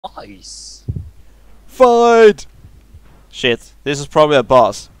Nice. Fight! Shit, this is probably a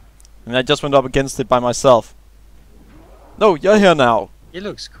boss. And I just went up against it by myself. No, you're here now. He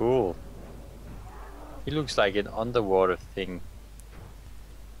looks cool. He looks like an underwater thing.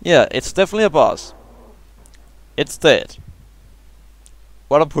 Yeah, it's definitely a boss. It's dead.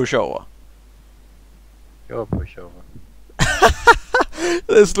 What a pushover. You're a pushover.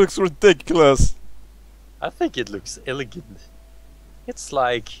 This looks ridiculous. I think it looks elegant. It's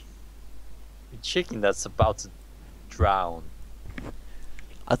like a chicken that's about to drown.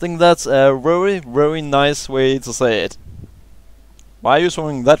 I think that's a very, very nice way to say it. Why are you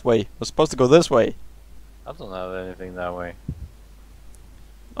swimming that way? We're supposed to go this way. I don't have anything that way.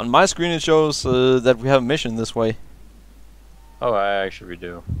 On my screen it shows that we have a mission this way. Oh, I actually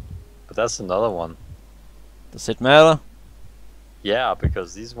do. But that's another one. Does it matter? Yeah,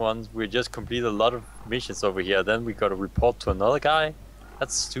 because these ones, we just completed a lot of missions over here. Then we gotta report to another guy.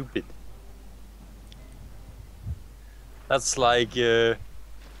 That's stupid. That's like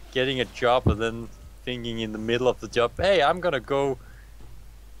getting a job and then thinking in the middle of the job, hey, I'm gonna go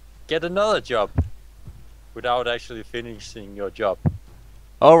get another job without actually finishing your job.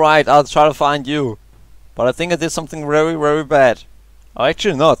 Alright, I'll try to find you. But I think I did something very, very bad. Or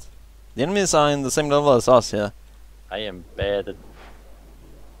actually not. The enemies are in the same level as us here. I am bad at...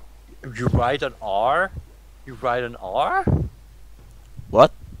 You write an R? You write an R?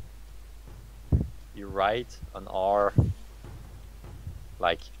 What? You write an R.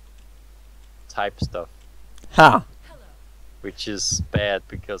 Like, type stuff. Ha! Which is bad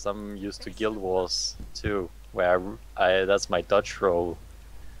because I'm used to Guild Wars too, where I that's my Dutch roll.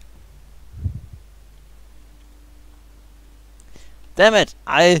 Damn it!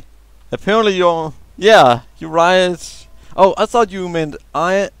 Apparently you're... Yeah, you write... Oh, I thought you meant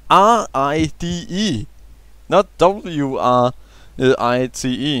R-I-D-E. Not W-R-I-T-E.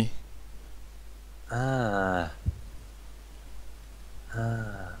 Ah,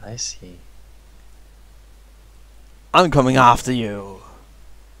 I see. I'm coming after you.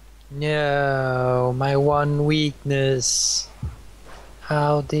 No, my one weakness.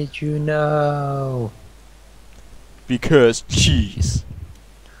 How did you know? Because cheese.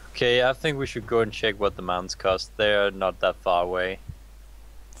 Okay, I think we should go and check what the mounts cost. They're not that far away.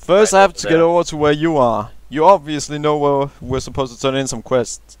 First Right I have over to there. get over to where you are. You obviously know where we're supposed to turn in some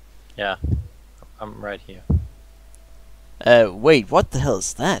quests. Yeah, I'm right here. Wait, what the hell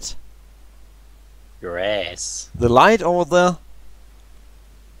is that? Your ass. The light over there?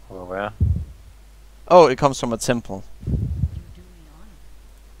 Over where? Oh, it comes from a temple.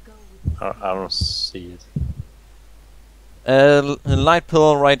 I don't see it. A light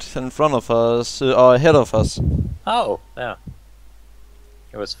pillar right in front of us, or ahead of us. Oh, yeah.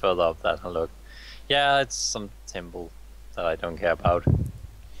 It was further up that I looked. Yeah, it's some temple that I don't care about.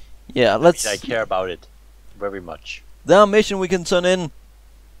 Yeah, let's... I care about it very much. There are missions we can turn in.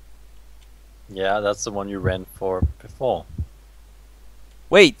 Yeah, that's the one you ran for before.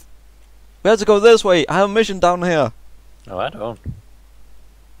 Wait! We have to go this way! I have a mission down here! No, I don't.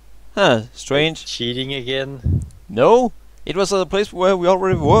 Huh, strange. Cheating again? No! It was a place where we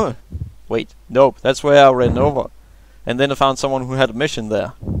already were. Wait, nope, that's where I ran over. And then I found someone who had a mission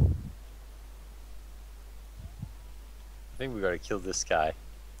there. I think we gotta kill this guy.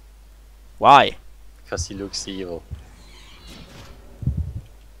 Why? Because he looks evil.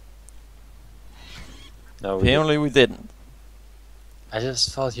 No, we Apparently we didn't. didn't. I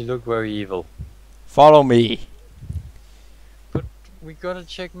just thought he looked very evil. Follow me. But we gotta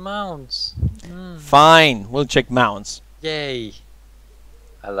check mounts. Fine, we'll check mounts. Yay!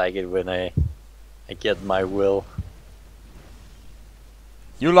 I like it when I get my will.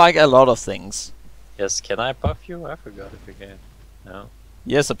 You like a lot of things. Yes, can I buff you? I forgot if you can. No?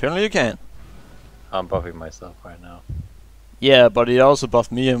 Yes, apparently you can. I'm buffing myself right now. Yeah, but it also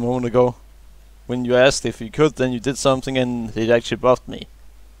buffed me a moment ago. When you asked if you could, then you did something and it actually buffed me.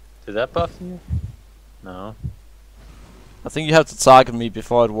 Did that buff you? No. I think you have to target me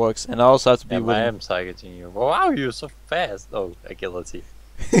before it works, and I also have to be Yeah, I willing. am targeting you. Wow, you're so fast! Oh, agility.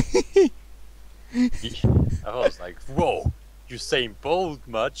 I was like, whoa, Usain Bolt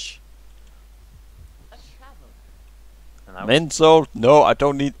much? And I was, Mental? No, I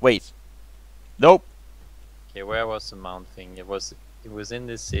don't need... Wait. Nope. okay, where was the mount thing? It was in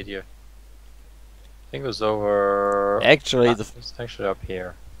this city. I think it was over... Actually, it's actually up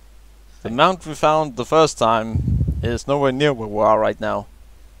here. the mount we found the first time is nowhere near where we are right now.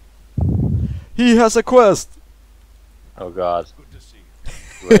 He has a quest! Oh god.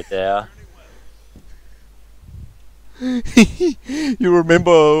 Right there. You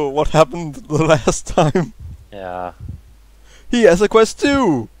remember what happened the last time? Yeah. He has a quest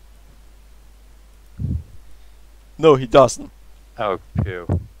too! No, he doesn't. Oh, phew.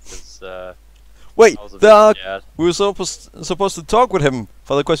 'Cause, Wait, I was a bit Doug! scared. We were supposed to talk with him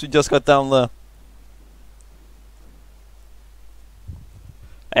for the quest we just got down there.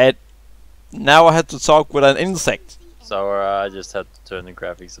 And now I had to talk with an insect. So I just had to turn the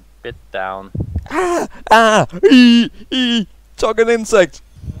graphics a bit down. Talking insect.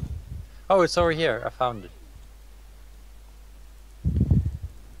 Oh, it's over here. I found it.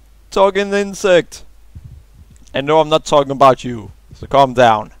 Talking insect. And no, I'm not talking about you. So calm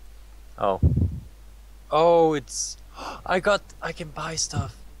down. Oh. Oh, it's... I can buy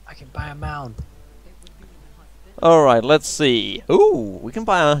stuff. I can buy a mount. Alright, let's see. Ooh, we can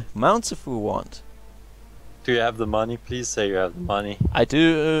buy a mount if we want. Do you have the money? Please say you have the money. I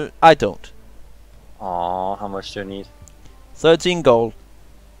do. I don't. Aw, how much do you need? 13 gold.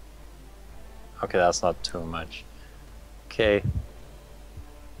 Okay, that's not too much. Okay.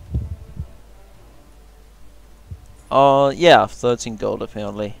 Yeah, 13 gold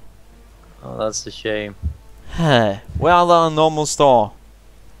apparently. Oh, that's a shame. Where are the normal store?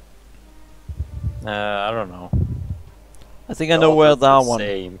 I don't know. I think I know where that one.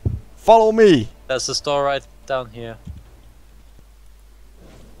 Same. Follow me. There's a store right down here.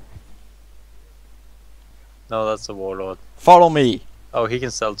 No, that's a warlord. Follow me. Oh, he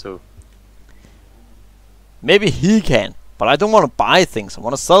can sell too. Maybe he can, but I don't want to buy things. I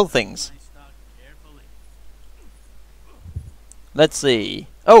want to sell things. Let's see.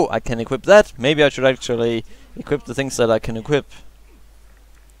 Oh, I can equip that. Maybe I should actually equip the things that I can equip.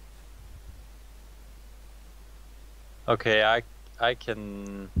 Okay, I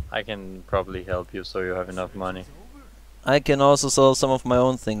can probably help you so you have enough money. I can also sell some of my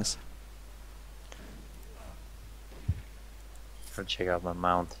own things. I'll check out my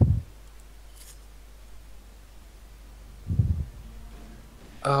mount.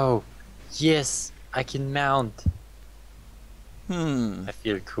 Oh, yes, I can mount. I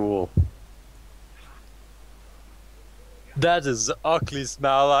feel cool. That is the ugliest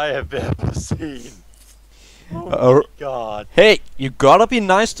smile I have ever seen. Oh my god. Hey, you gotta be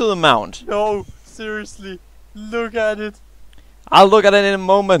nice to the mount. No, seriously, look at it. I'll look at it in a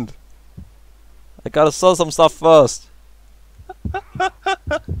moment. I gotta sell some stuff first. Oh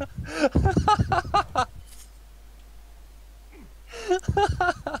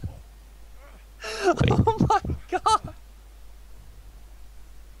my god.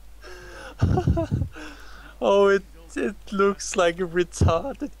 Oh, it looks like a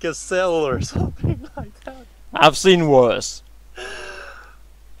retarded gazelle or something like that. I've seen worse.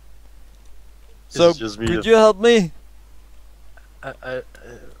 So, could you help me?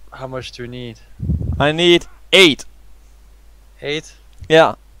 How much do you need? I need 8. 8?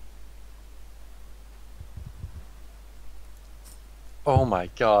 Yeah. Oh my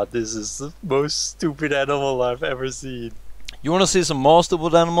god, this is the most stupid animal I've ever seen. You wanna see some more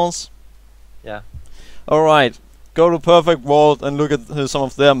stupid animals? Yeah. Alright, go to Perfect World and look at some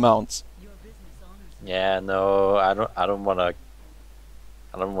of their mounts. Yeah, no, I don't wanna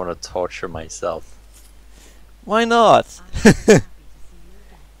torture myself. Why not?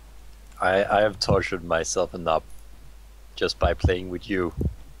 I have tortured myself enough just by playing with you.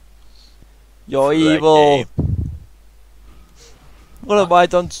 You're Through that evil. game. What have I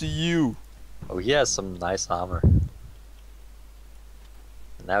done to you? Oh, he has some nice armor. And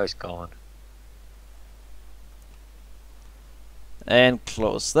now he's gone. And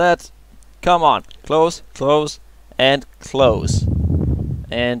close that. Come on, close, close, and close.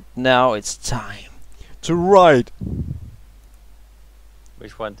 And now it's time to ride.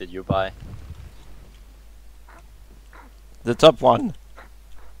 Which one did you buy? The top one.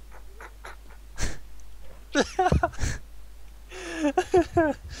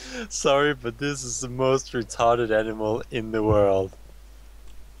 Sorry, but this is the most retarded animal in the world.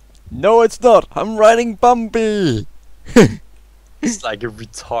 No, it's not. I'm riding Bambi. It's like a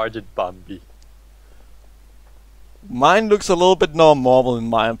retarded Bambi. Mine looks a little bit more normal in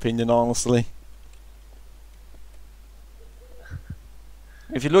my opinion, honestly.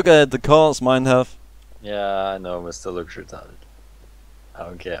 If you look at the colors mine have. Yeah, I know, but still looks retarded. I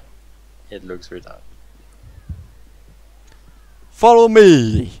don't care. It looks retarded. Follow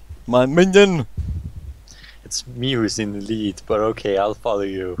me, my minion. It's me who's in the lead, but okay, I'll follow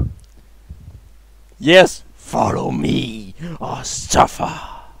you. Yes, follow me or suffer.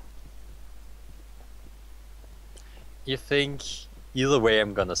 You think either way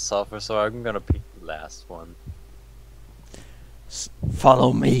I'm gonna suffer, so I'm gonna pick the last one.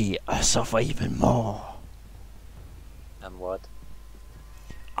 Follow me or suffer even more. And what?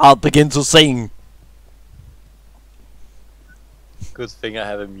 I'll begin to sing. Good thing I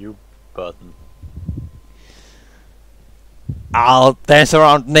have a mute button. I'll dance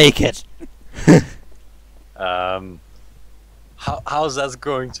around naked. How's that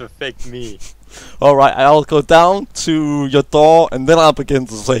going to affect me? Alright, I'll go down to your door and then I'll begin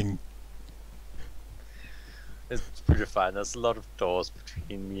to sing. It's pretty fine. There's a lot of doors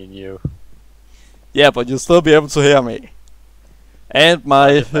between me and you. Yeah, but you'll still be able to hear me. And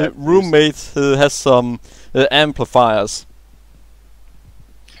my roommate has some amplifiers.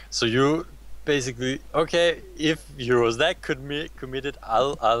 So you basically, okay, if you was that committed,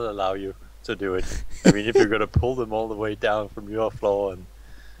 I'll allow you to do it. I mean, if you're gonna pull them all the way down from your floor and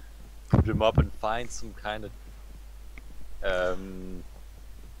put them up and find some kind of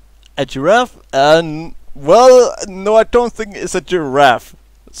a giraffe? Well, no, I don't think it's a giraffe.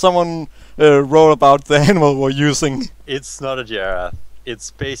 Someone wrote about the animal we're using. It's not a giraffe.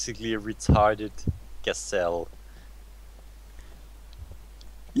 It's basically a retarded gazelle.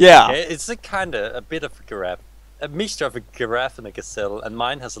 Yeah. Okay, it's a bit of a giraffe. A mixture of a giraffe and a gazelle, and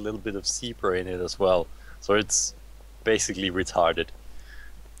mine has a little bit of zebra in it as well. So it's basically retarded.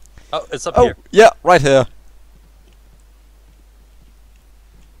 Oh, it's up here. Yeah, right here.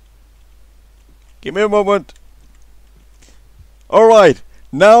 Give me a moment. Alright,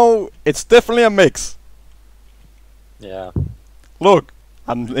 now it's definitely a mix. Yeah. Look,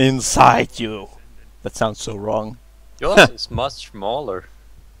 I'm inside you. That sounds so wrong. Yours is much smaller.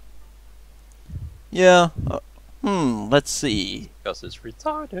 Yeah. Let's see. Because it's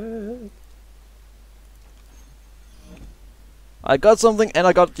retarded. I got something and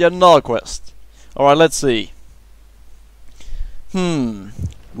I got another quest. Alright, let's see.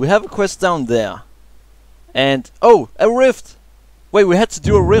 We have a quest down there. And, oh, a rift! Wait, we had to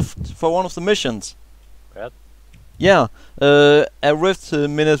do a rift for one of the missions. What? Yeah, a rift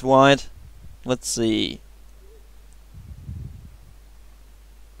minute wide. Let's see.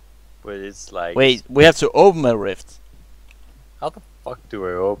 But it's like... Wait, we have to open a rift. How the fuck do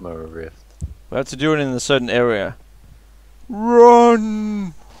I open a rift? We have to do it in a certain area.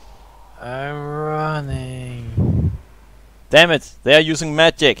 Run! I'm running. Damn it, they are using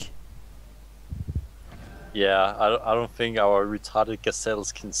magic. Yeah, I don't think our retarded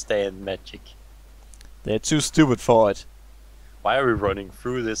gazelles can stand magic. They're too stupid for it. Why are we running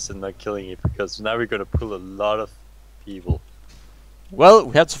through this and not killing it? Because now we're gonna pull a lot of people. Well,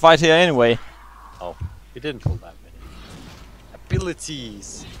 we have to fight here anyway. Oh, we didn't pull that many.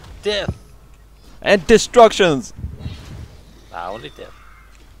 Abilities! Death! And destructions! Nah, only death.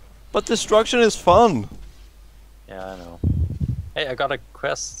 But destruction is fun. Yeah, I know. Hey, I got a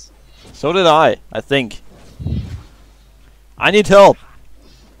quest. So did I think. I need help.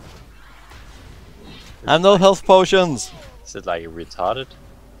 I have no health potions. Is it like retarded?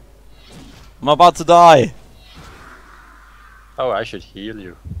 I'm about to die. Oh, I should heal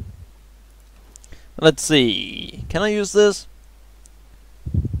you. Let's see. Can I use this?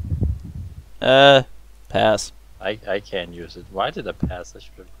 Pass. I can't use it. Why did I pass? I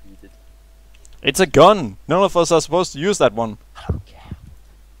should have read it. It's a gun. None of us are supposed to use that one. I don't care.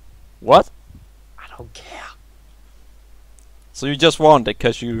 What? I don't care. So you just want it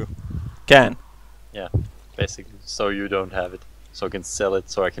because you can? Yeah, basically. So you don't have it. So I can sell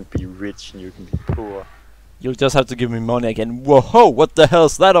it so I can be rich and you can be poor. You'll just have to give me money again. Whoa, what the hell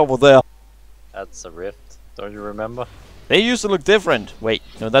is that over there? That's a rift. Don't you remember? They used to look different. Wait,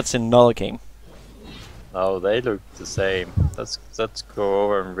 no, that's in another game. No, they look the same. Let's go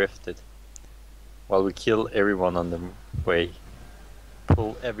over and rift it. While we kill everyone on the way.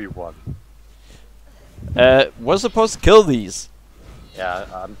 Pull everyone. We're supposed to kill these. Yeah,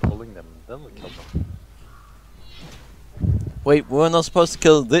 I'm pulling them. Then we kill them. Wait, we're not supposed to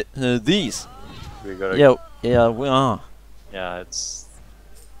kill these. We gotta. Yeah, we are. Yeah, it's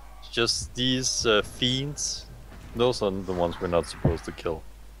just these fiends. Those are the ones we're not supposed to kill.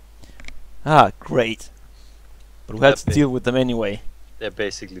 Ah, great. But we have to deal with them anyway. They're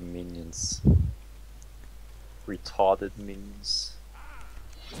basically minions. Retarded minions.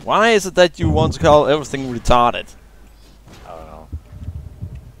 Why is it that you want to call everything retarded? I don't know.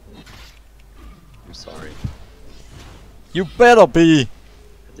 I'm sorry. You better be. I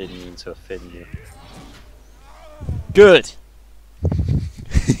didn't mean to offend you. Good.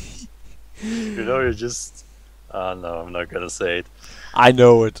 You know, you're just... Oh no, I'm not gonna say it. I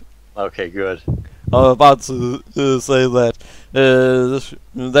know it. Okay, good. I'm about to say that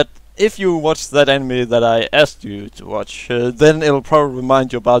that if you watch that anime that I asked you to watch, then it'll probably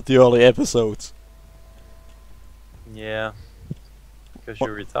remind you about the early episodes. Yeah. Because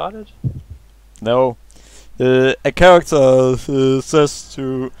you're retarded? No. A character says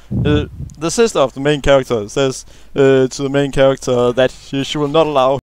to... the sister of the main character says to the main character that she will not allow